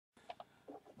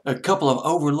A couple of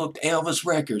overlooked Elvis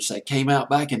records that came out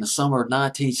back in the summer of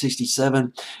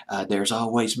 1967. There's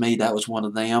Always Me, that was one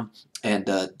of them. And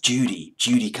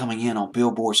Judy coming in on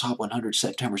Billboard's Hot 100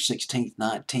 September 16th,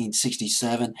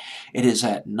 1967. It is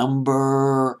at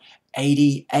number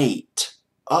 88.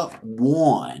 Up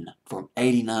one from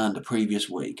 89 the previous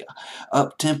week.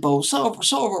 Up tempo, sort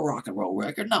of a rock and roll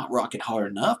record. Not rocking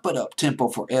hard enough, but up tempo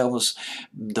for Elvis,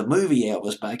 the movie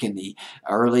Elvis back in the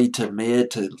early to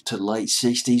mid to late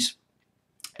 60s.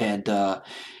 And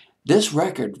this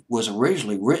record was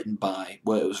originally written by,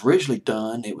 well, it was originally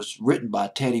done, it was written by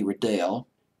Teddy Riddell.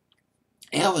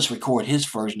 Elvis recorded his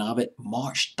version of it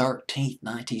March 13th,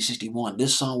 1961.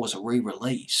 This song was a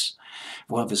re-release,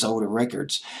 one of his older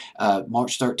records.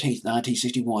 March 13th,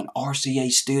 1961,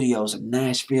 RCA Studios in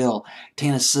Nashville,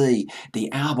 Tennessee. The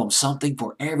album, Something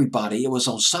for Everybody, it was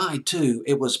on side 2.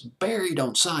 It was buried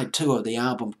on side 2 of the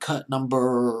album, cut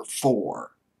number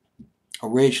 4.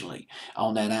 Originally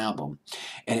on that album,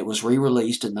 and it was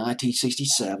re-released in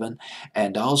 1967,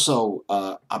 and also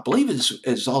I believe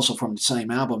it's also from the same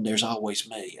album, There's Always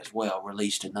Me, as well,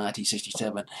 released in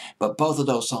 1967, but both of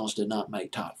those songs did not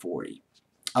make top 40.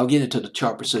 I'll get into the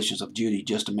chart positions of Judy in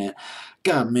just a minute.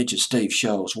 Gotta mention Steve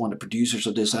Sholes, one of the producers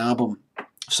of this album,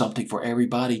 Something for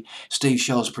Everybody. Steve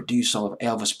Sholes produced some of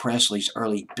Elvis Presley's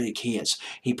early big hits.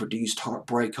 He produced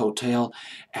Heartbreak Hotel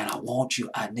and I Want You,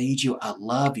 I Need You, I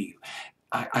Love You.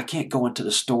 I can't go into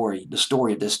the story. The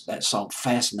story of that song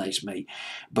fascinates me,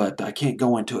 but I can't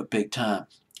go into it big time.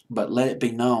 But let it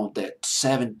be known that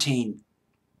 17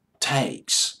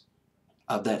 takes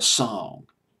of that song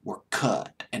were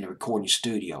cut in the recording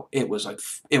studio. It was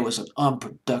an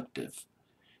unproductive,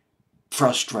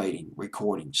 frustrating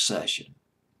recording session.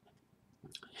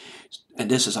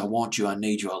 And this is I Want You, I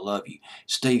Need You, I Love You.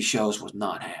 Steve Sholes was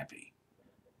not happy.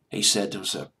 He said to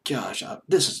himself, gosh,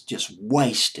 this is just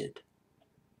wasted.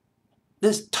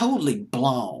 This is totally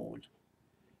blown.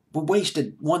 We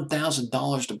wasted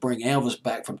 $1,000 to bring Elvis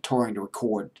back from touring to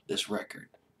record this record.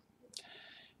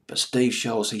 But Steve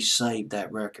Sholes, he saved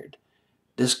that record.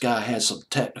 This guy had some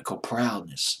technical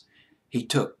prowess. He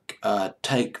took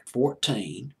take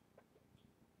 14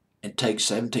 and take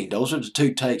 17. Those are the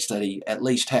two takes that he at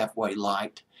least halfway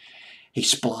liked. He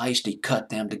spliced, he cut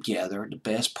them together, the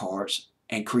best parts,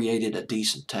 and created a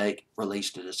decent take,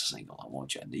 released it as a single. I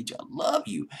Want You, I Need You, I Love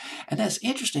You. And that's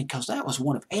interesting because that was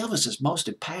one of Elvis's most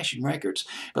impassioned records.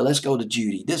 But let's go to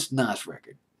Judy. This nice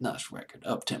record,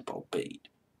 up-tempo beat.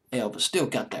 Elvis still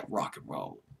got that rock and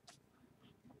roll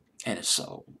and his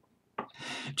soul.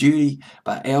 Judy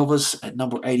by Elvis at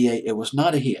number 88. It was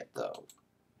not a hit, though.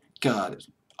 God, it's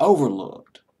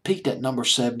overlooked. Peaked at number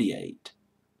 78.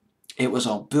 It was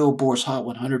on Billboard's Hot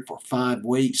 100 for 5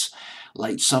 weeks,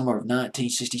 late summer of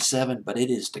 1967, but it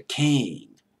is the king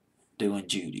doing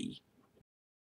Judy.